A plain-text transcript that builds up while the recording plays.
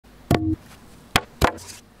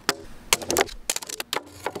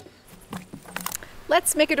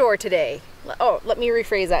Let's make a door today. Oh, let me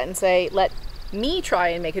rephrase that and say, let me try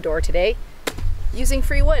and make a door today using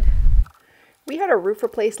free wood. We had our roof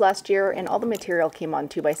replaced last year and all the material came on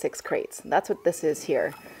 2x6 crates. That's what this is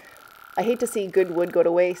here. I hate to see good wood go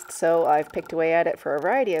to waste, so I've picked away at it for a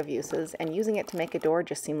variety of uses, and using it to make a door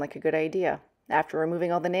just seemed like a good idea. After removing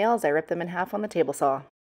all the nails, I ripped them in half on the table saw.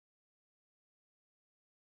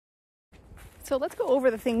 So let's go over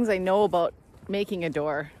the things I know about making a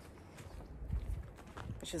door,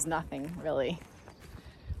 which is nothing really.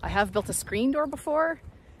 I have built a screen door before,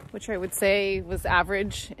 which I would say was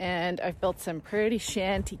average, and I've built some pretty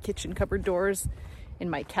shanty kitchen cupboard doors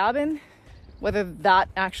in my cabin. Whether that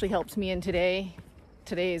actually helps me in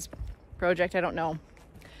today's project, I don't know.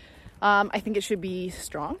 I think it should be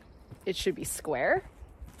strong. It should be square.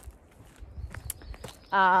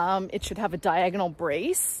 It should have a diagonal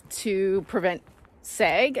brace to prevent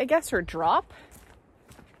sag, I guess, or drop.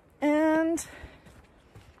 And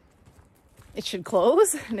it should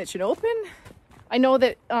close and it should open. I know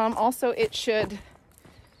that also it should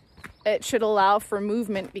allow for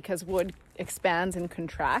movement because wood expands and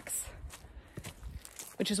contracts,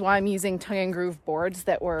 which is why I'm using tongue and groove boards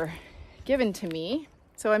that were given to me.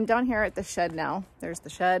 So I'm down here at the shed now. There's the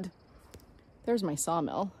shed. There's my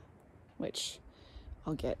sawmill, which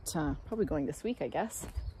I'll get probably going this week, I guess.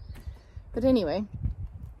 But anyway,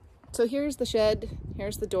 so here's the shed,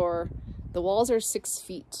 here's the door. The walls are 6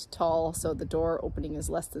 feet tall, so the door opening is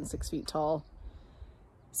less than 6 feet tall.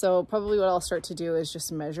 So probably what I'll start to do is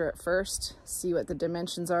just measure it first, see what the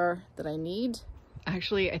dimensions are that I need.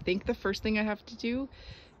 Actually, I think the first thing I have to do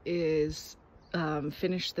is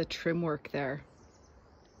finish the trim work there.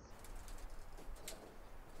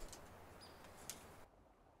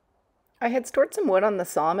 I had stored some wood on the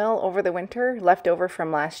sawmill over the winter, left over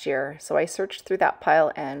from last year, so I searched through that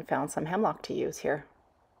pile and found some hemlock to use here.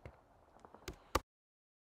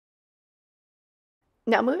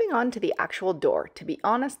 Now moving on to the actual door. To be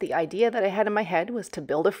honest, the idea that I had in my head was to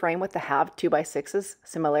build a frame with the halved 2x6s,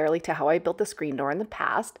 similarly to how I built the screen door in the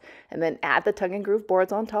past, and then add the tongue and groove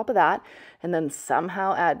boards on top of that, and then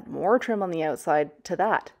somehow add more trim on the outside to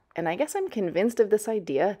that. And I guess I'm convinced of this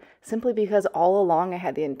idea simply because all along I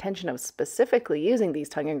had the intention of specifically using these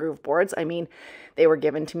tongue and groove boards. I mean, they were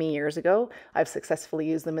given to me years ago. I've successfully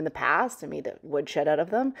used them in the past. I made a woodshed out of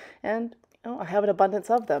them, and I have an abundance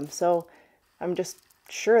of them. So I'm just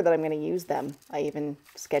sure that I'm going to use them. I even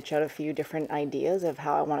sketch out a few different ideas of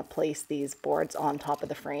how I want to place these boards on top of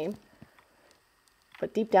the frame.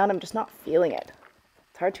 But deep down, I'm just not feeling it.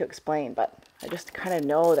 It's hard to explain, but I just kind of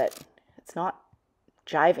know that it's not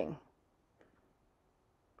jiving.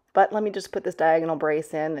 But let me just put this diagonal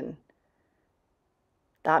brace in, and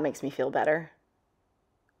that makes me feel better.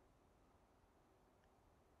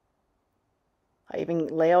 I even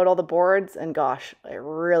lay out all the boards, and gosh, I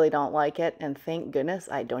really don't like it, and thank goodness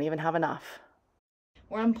I don't even have enough.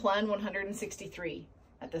 We're on plan 163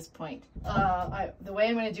 at this point. The way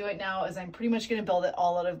I'm going to do it now is I'm pretty much going to build it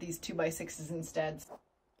all out of these 2x6s instead.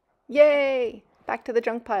 Yay! Back to the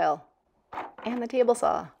junk pile. And the table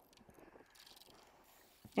saw.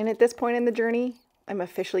 And at this point in the journey, I'm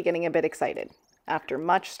officially getting a bit excited. After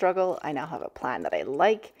much struggle, I now have a plan that I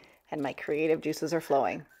like, and my creative juices are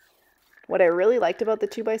flowing. What I really liked about the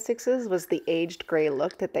 2x6s was the aged gray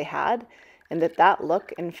look that they had, and that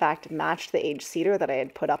look, in fact, matched the aged cedar that I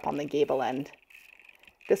had put up on the gable end.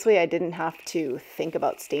 This way I didn't have to think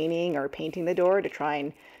about staining or painting the door to try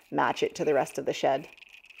and match it to the rest of the shed.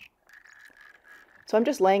 So I'm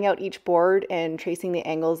just laying out each board and tracing the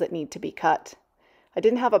angles that need to be cut. I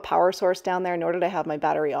didn't have a power source down there, nor did I have my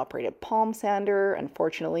battery operated palm sander,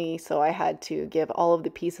 unfortunately, so I had to give all of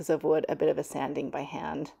the pieces of wood a bit of a sanding by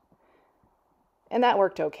hand. And that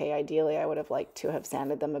worked okay. Ideally, I would have liked to have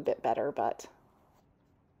sanded them a bit better, but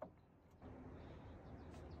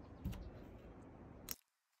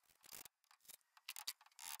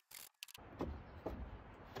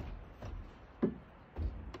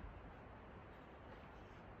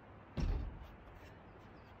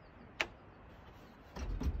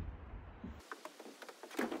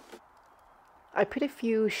I put a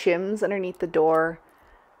few shims underneath the door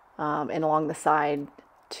and along the side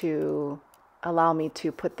to allow me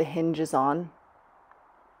to put the hinges on.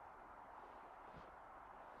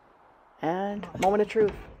 And moment of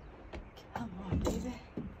truth. Come on, baby.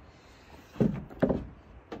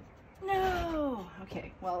 No!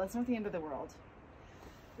 Okay, well, it's not the end of the world.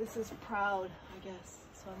 This is proud, I guess,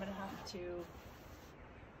 so I'm gonna have to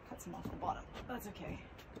cut some off the bottom. That's okay.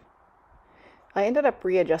 I ended up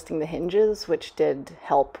readjusting the hinges, which did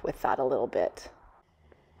help with that a little bit.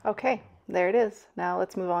 Okay, there it is. Now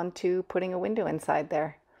let's move on to putting a window inside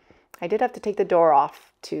there. I did have to take the door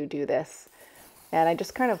off to do this. And I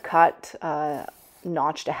just kind of cut,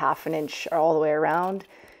 notched a 1/2 inch all the way around.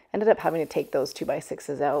 Ended up having to take those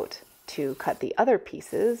 2x6s out to cut the other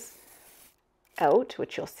pieces out,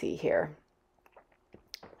 which you'll see here.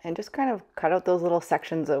 And just kind of cut out those little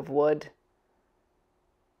sections of wood.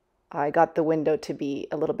 I got the window to be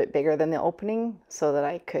a little bit bigger than the opening so that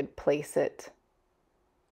I could place it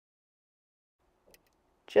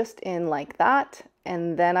just in like that.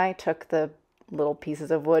 And then I took the little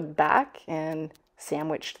pieces of wood back and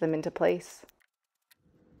sandwiched them into place.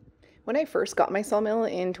 When I first got my sawmill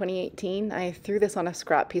in 2018, I threw this on a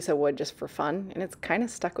scrap piece of wood just for fun, and it's kind of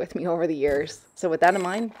stuck with me over the years. So with that in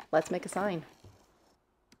mind, let's make a sign.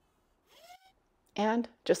 And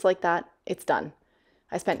just like that, it's done.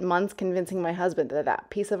 I spent months convincing my husband that that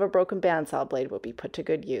piece of a broken bandsaw blade would be put to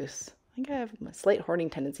good use. I think I have slight hoarding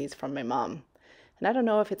tendencies from my mom. And I don't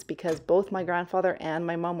know if it's because both my grandfather and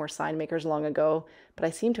my mom were sign makers long ago, but I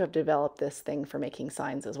seem to have developed this thing for making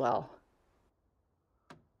signs as well.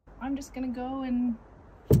 I'm just gonna go and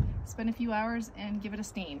spend a few hours and give it a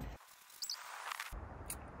stain.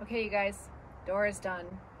 Okay, you guys, door is done.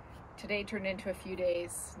 Today turned into a few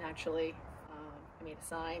days, naturally. I made a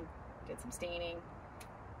sign, did some staining,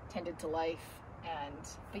 tended to life,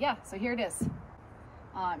 but yeah, so here it is.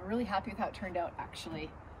 I'm really happy with how it turned out,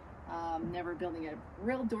 actually. Never building a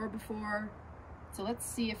real door before, so let's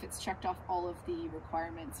see if it's checked off all of the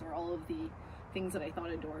requirements or all of the things that I thought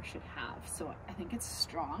a door should have. So I think it's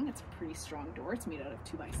strong. It's a pretty strong door. It's made out of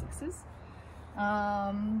 2x6s.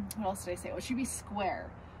 What else did I say? Oh, it should be square,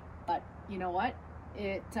 but you know what?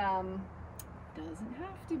 It doesn't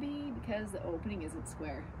have to be because the opening isn't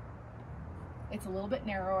square. It's a little bit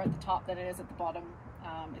narrower at the top than it is at the bottom.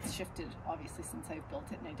 It's shifted obviously since I've built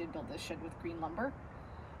it, and I did build this shed with green lumber.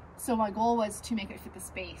 So my goal was to make it fit the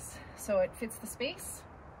space. So it fits the space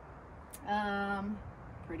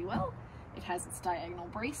pretty well. It has its diagonal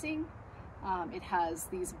bracing. It has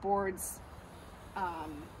these boards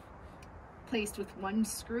placed with one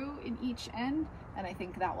screw in each end, and I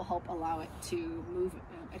think that will help allow it to move,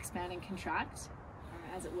 expand and contract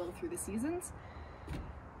as it will through the seasons.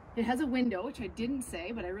 It has a window, which I didn't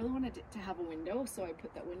say, but I really wanted it to have a window, so I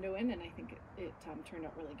put that window in, and I think it turned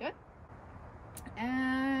out really good.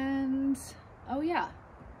 And oh yeah,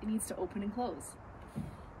 it needs to open and close.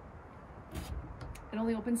 It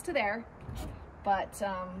only opens to there, but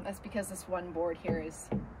that's because this one board here is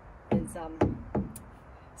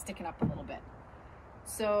sticking up a little bit.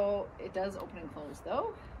 So it does open and close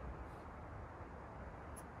though.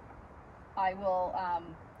 I will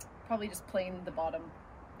probably just plane the bottom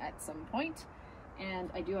at some point.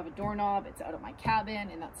 And I do have a doorknob. It's out of my cabin,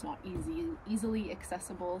 and that's not easily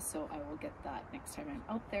accessible, so I will get that next time I'm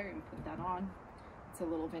out there and put that on. It's a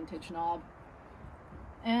little vintage knob.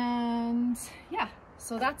 And yeah,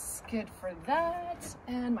 so that's good for that.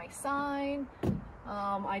 And my sign,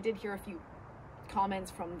 I did hear a few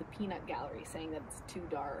comments from the peanut gallery saying that it's too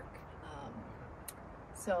dark.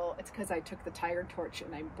 So it's because I took the tire torch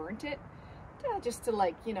and I burnt it just to,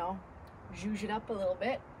 like, you know, zhuzh it up a little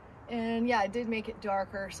bit. And yeah, it did make it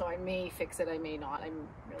darker, so I may fix it, I may not. I'm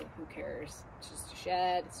really, who cares? It's just a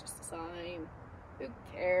shed, it's just a sign. Who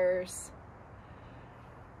cares?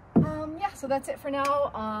 Yeah, so that's it for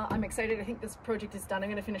now. I'm excited. I think this project is done. I'm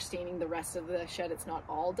gonna finish staining the rest of the shed. It's not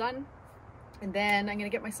all done. And then I'm gonna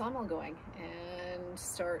get my sawmill going and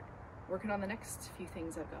start working on the next few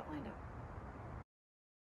things I've got lined up.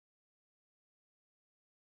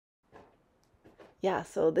 Yeah,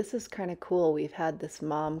 so this is kind of cool. We've had this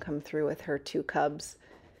mom come through with her 2 cubs,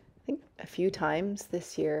 I think a few times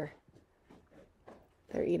this year.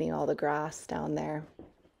 They're eating all the grass down there.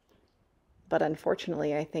 But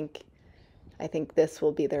unfortunately, I think this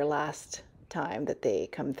will be their last time that they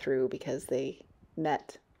come through because they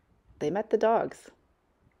met the dogs.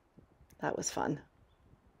 That was fun.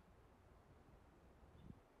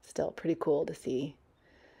 Still pretty cool to see.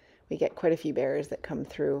 We get quite a few bears that come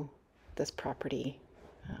through this property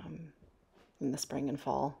in the spring and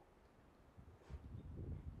fall.